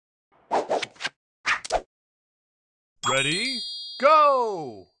Ready,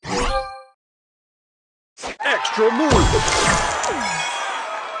 go! Extra move!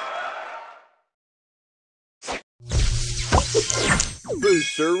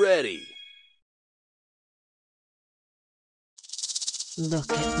 Booster ready. Look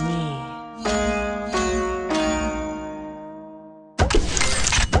at me.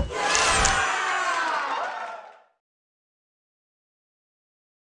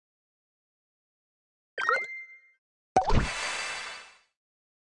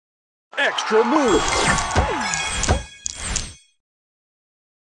 Extra move!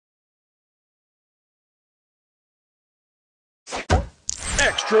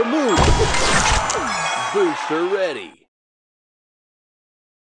 Extra move! Booster ready.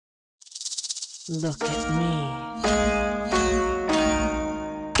 Look at me.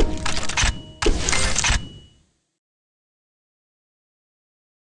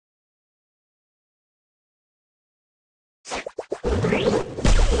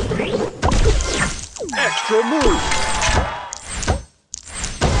 Extra move!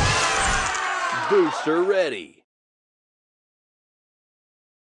 Booster ready.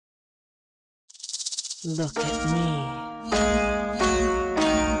 Look at me.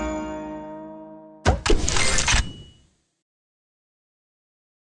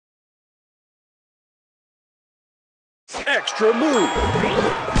 Extra move!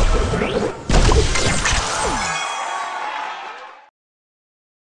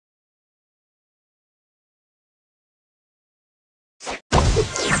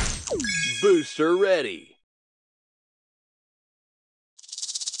 Booster ready.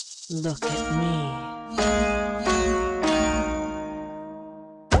 Look at me.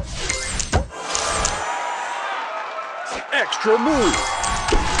 Extra move!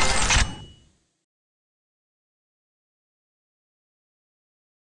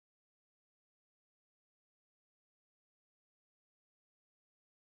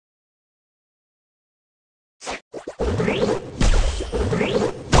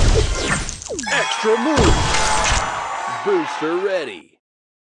 Extra move! Booster ready.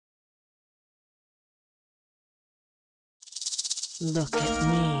 Look at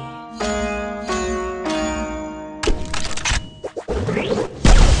me.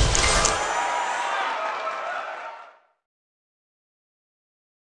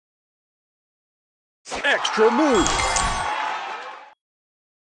 Extra move!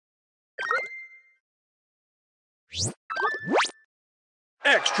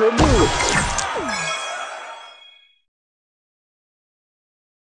 Extra move!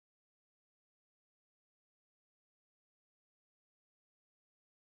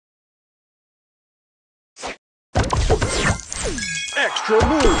 Extra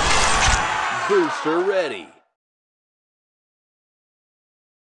move! Booster ready.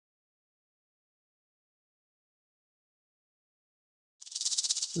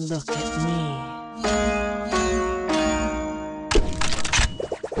 Look at me.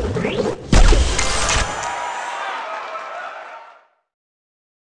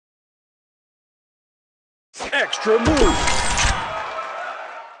 Extra move!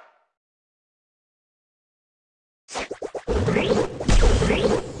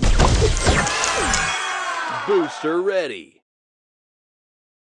 Booster ready.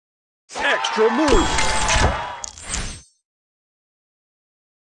 Extra move!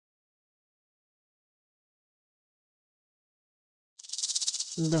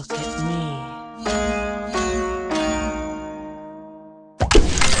 Look at me.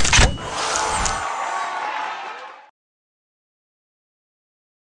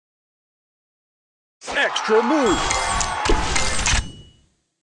 Extra move!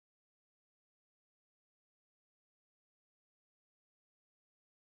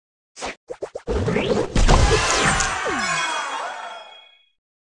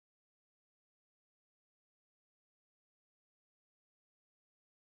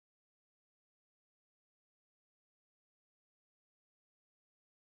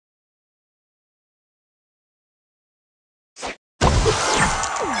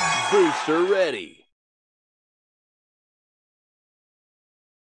 Booster ready.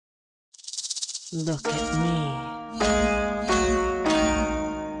 Look at me.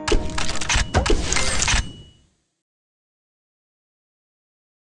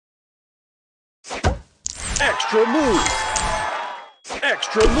 Extra move!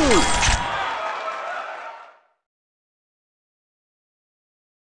 Extra move!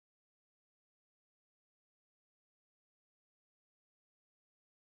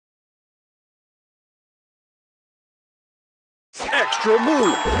 Extra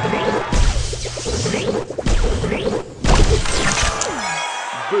move!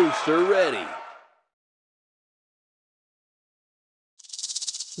 Booster ready.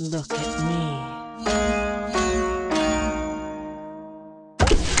 Look at me.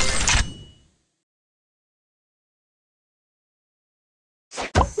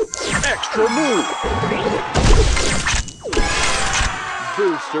 Extra move.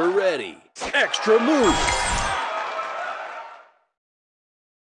 Booster ready. Extra move.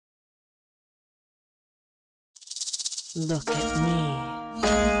 Look at me.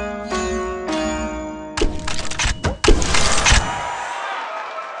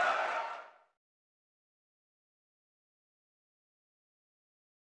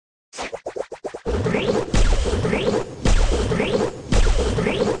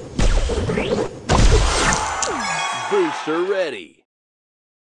 Booster ready.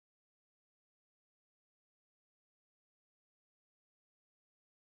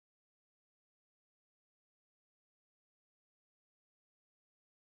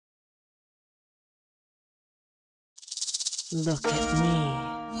 Look at me.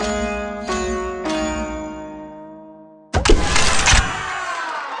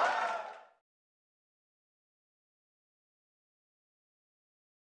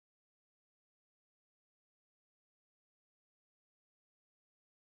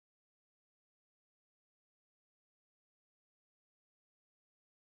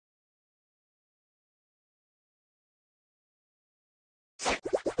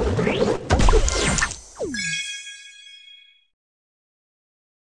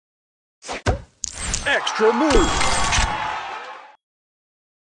 Extra move.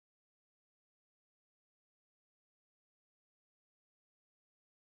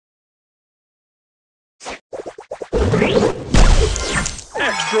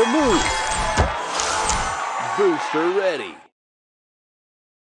 Extra move. Booster ready.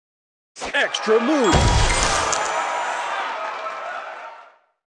 Extra move.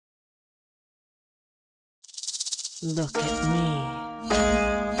 Look at me.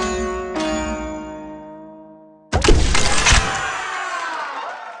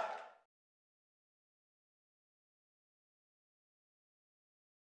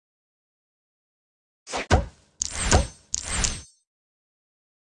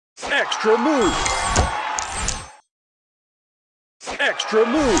 Extra move. Extra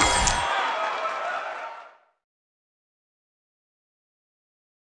move.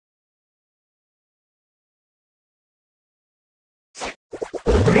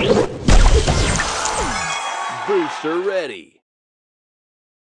 Booster ready.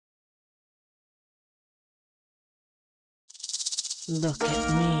 Look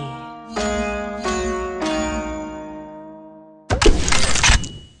at me.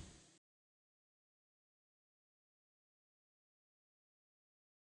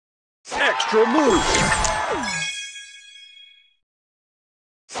 Extra move.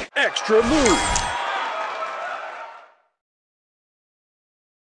 Extra move.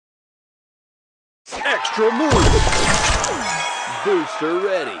 Extra move. Booster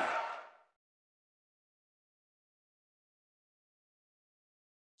ready.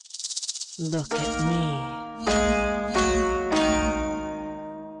 Look at me.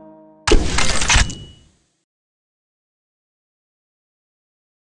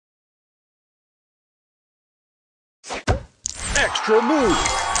 Extra move.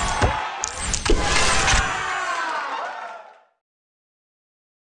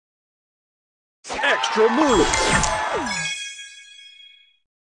 Extra move.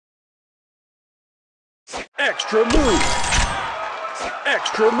 Extra move.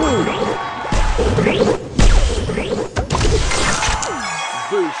 Extra move.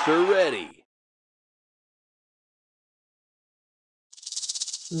 Booster ready.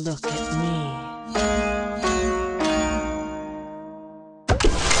 Look at me.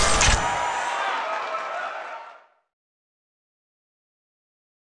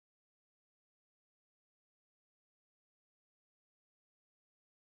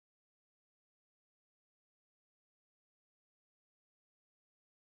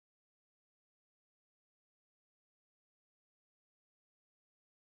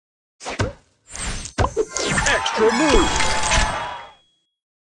 Extra move.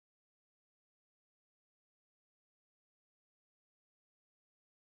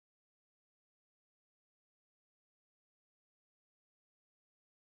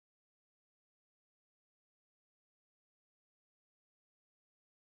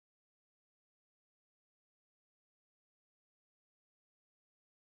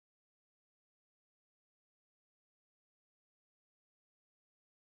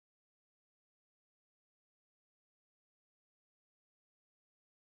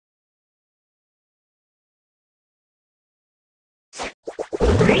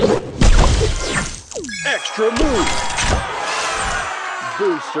 Extra move.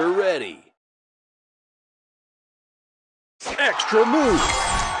 Booster ready. Extra move.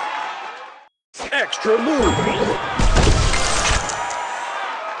 Extra move.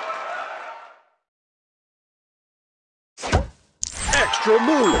 Extra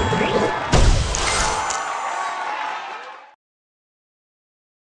move.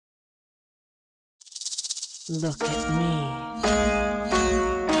 Look at me.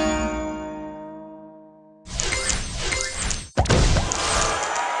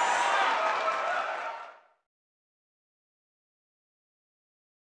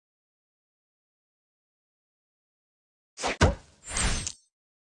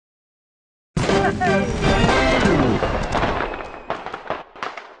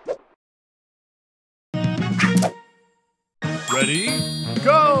 Ready?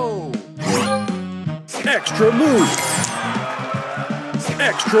 Go! Extra move.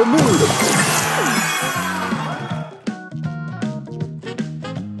 Extra move.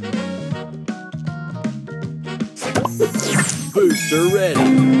 Booster ready.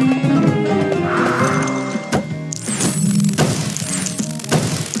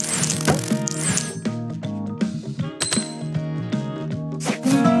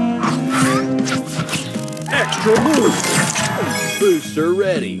 Extra move. Booster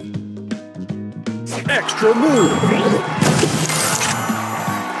ready. Extra move.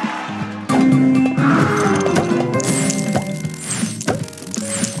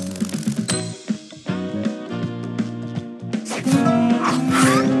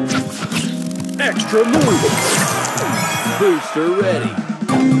 Extra move. Booster ready.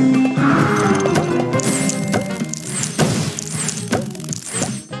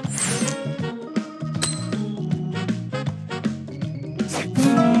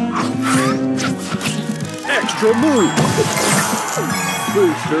 Extra move.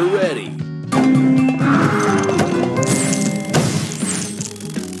 Booster ready.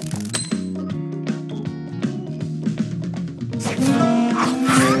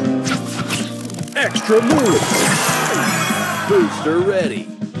 Extra move. Booster ready.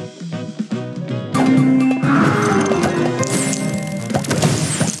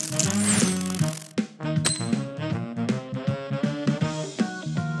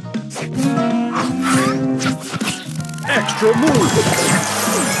 Extra move.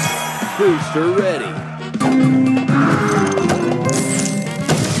 Booster ready.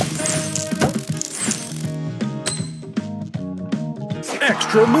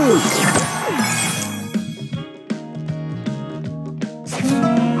 Extra move.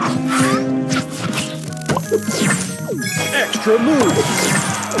 Extra move.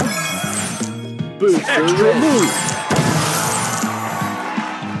 Booster extra ready. Move.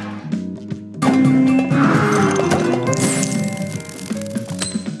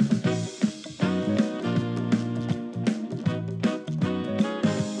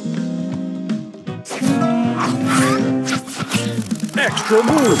 Extra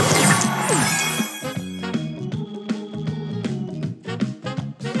move.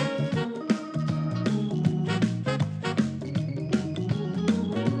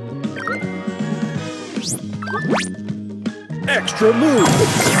 Extra move.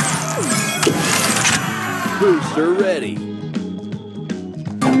 Booster ready.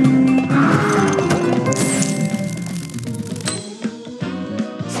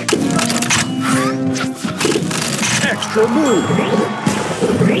 Extra move.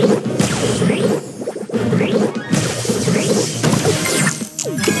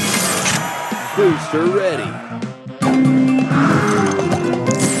 Booster ready.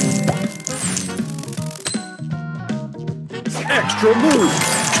 Extra move.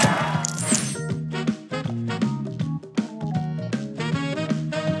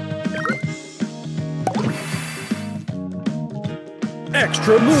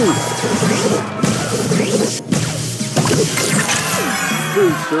 Extra move.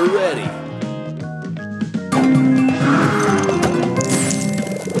 Booster ready.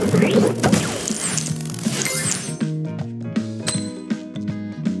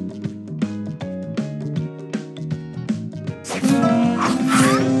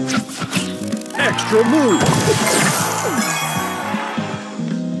 Extra move.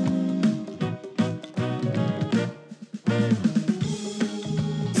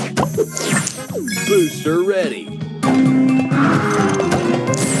 Booster ready.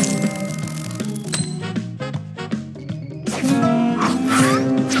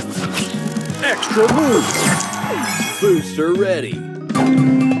 Extra move. Booster ready.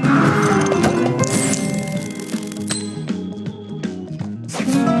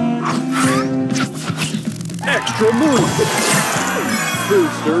 Extra move.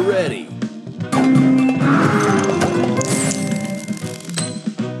 Booster ready.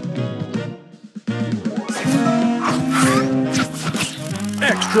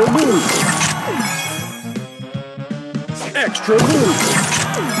 Extra move. Extra move.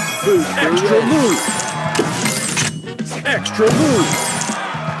 Booster extra ready. Move. Extra move.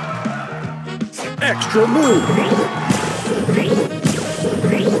 Extra move.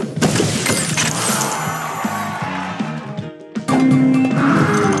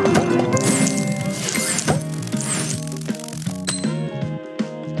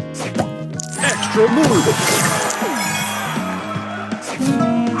 Extra move.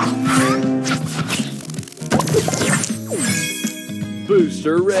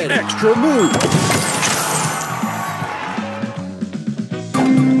 Booster ready. Extra move.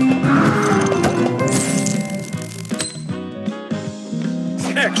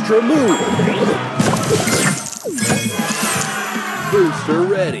 Extra move. Booster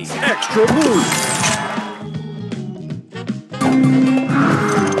ready. Extra move.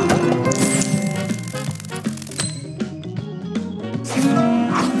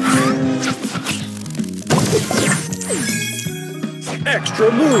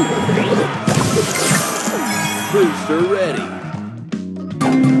 Extra move. Booster ready.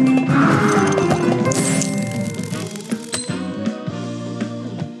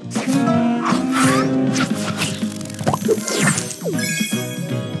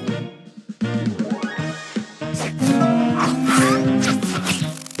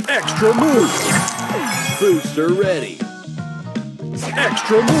 Extra move. Booster ready.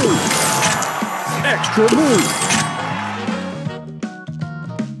 Extra move. Extra move.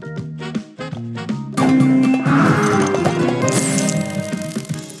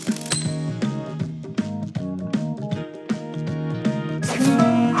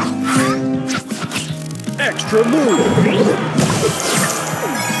 Extra move.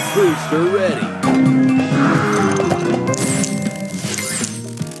 Booster ready.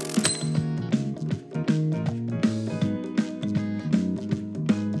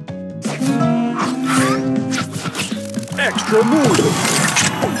 Extra move.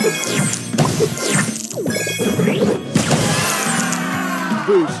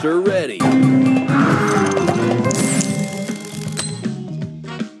 Booster ready.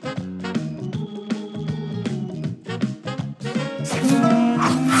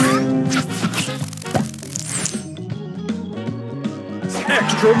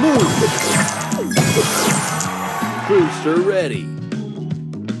 Extra move. Booster ready.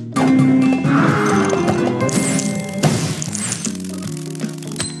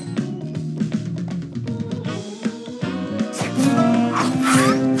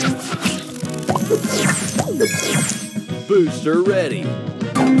 Booster ready.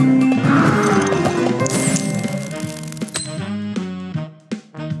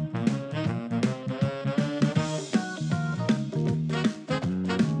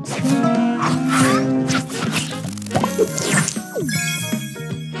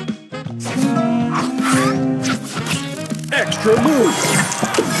 Extra move.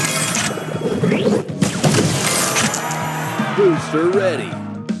 Booster ready.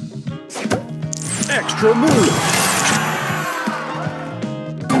 Extra move.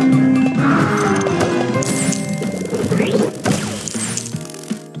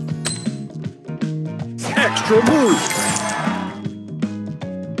 Extra move.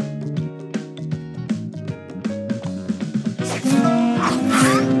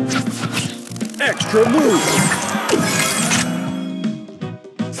 Extra move.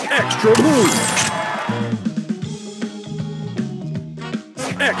 Extra move.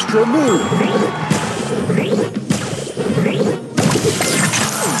 Extra move.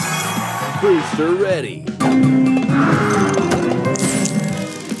 Booster ready.